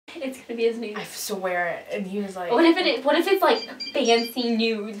It's gonna be his nudes. I swear. And he was like... What if it's like fancy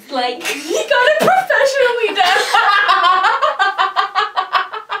nudes? Like... He got it professionally done.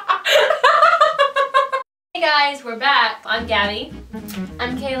 Hey guys, we're back. I'm Gabby.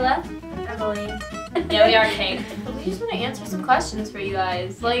 I'm Kayla. Emily. Yeah, we are Kate. We just want to answer some questions for you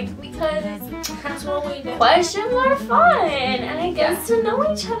guys. Like, because That's what we do. questions are fun. And I guess to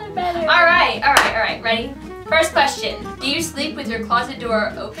know each other better. Alright. Ready? First question. Do you sleep with your closet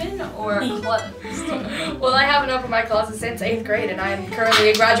door open or closed? Well, I haven't opened my closet since 8th grade, and I am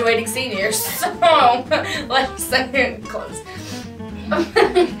currently a graduating senior, so let's say close.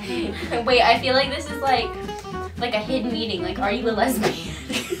 Wait, I feel like this is like a hidden meeting. Like, are you a lesbian?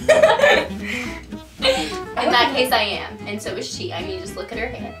 In that case, I am, and so is she. I mean, just look at her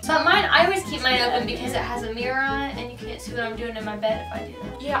hair. But mine, I always keep mine open because it has a mirror on it, and you can't see what I'm doing in my bed if I do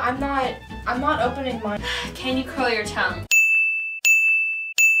that. Yeah, I'm not opening mine. Can you curl your tongue?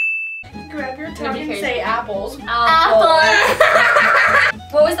 Grab your tongue and say apples. Apple.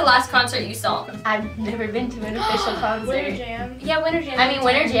 What was the last concert you saw? I've never been to an official concert. Winter Jam. Yeah, Winter Jam. I mean,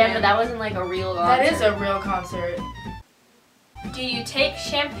 Winter Jam, but that wasn't like a real concert. That is a real concert. Do you take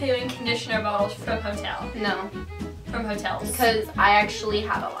shampoo and conditioner bottles from hotel? No. From hotels? Because I actually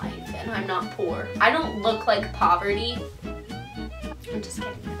have a life and I'm not poor. I don't look like poverty. I'm just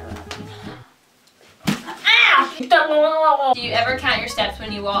kidding. Ah! Do you ever count your steps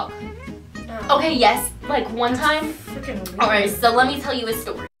when you walk? No. Okay, yes. Like one time. Alright, so let me tell you a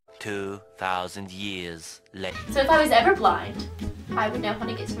story. 2,000 years later. So if I was ever blind, I would know how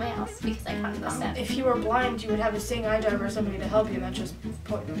to get to my house because I counted the steps. If you were blind, you would have a seeing eye driver or somebody to help you, and that's just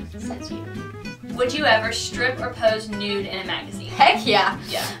pointless. Says you. Would you ever strip or pose nude in a magazine? Heck yeah.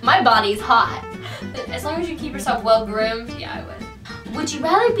 Yeah. My body's hot. As long as you keep yourself well groomed, yeah, I would. Would you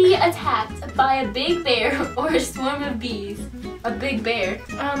rather be attacked by a big bear or a swarm of bees? A big bear.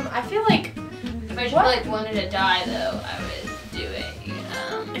 I feel like if I just like wanted to die though, I would do it.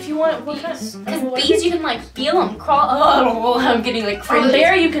 If you want, what kind? Because bees, you can like feel them crawl. Oh, I'm getting like crazy. On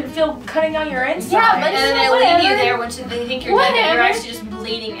there, you can feel cutting on your inside. Yeah, but then they leave you there once they think you're dead, and you're actually just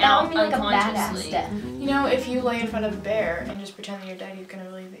bleeding out like unconsciously. You know, if you lay in front of a bear and just pretend that you're dead, he's gonna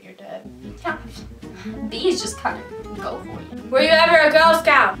believe that you're dead. Yeah. Bees just kind of go for you. Were you ever a Girl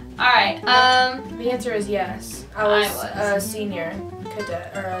Scout? All right. The answer is yes. I was a senior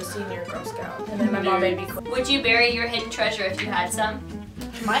cadet or a senior Girl Scout, and then my mom made me quit. Would you bury your hidden treasure if you had some?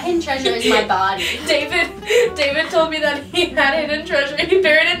 My hidden treasure is my body. David told me that he had hidden treasure. He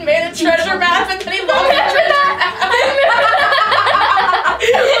buried it and made a treasure map, and then he lost the treasure map.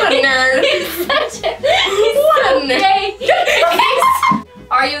 What a nerd. What a nerd.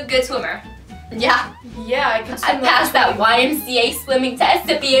 Are you a good swimmer? Yeah. Yeah, I can swim. I passed that YMCA swimming test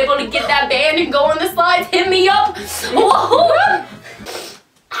to be able to get that band and go on the slides. Hit me up. Whoa.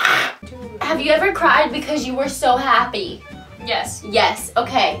 Have you ever cried because you were so happy? Yes. Yes.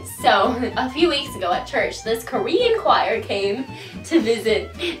 Okay. So a few weeks ago at church, this Korean choir came to visit,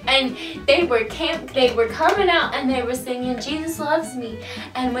 and they were coming out and they were singing "Jesus Loves Me."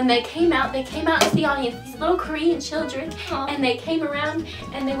 And when they came out into the audience, these little Korean children, and they came around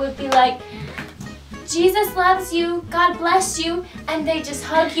and they would be like, "Jesus loves you, God bless you," and they just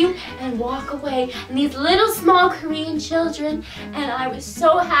hug you and walk away. And these little small Korean children, and I was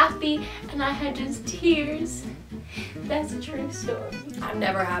so happy, and I had just tears. That's a true story. I'm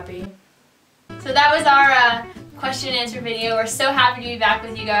never happy. So that was our question and answer video. We're so happy to be back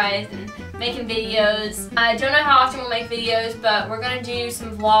with you guys and making videos. I don't know how often we'll make videos, but we're gonna do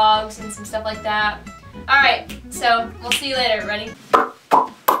some vlogs and some stuff like that. Alright, so we'll see you later. Ready?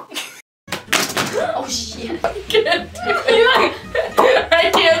 Oh shit. Can't do it.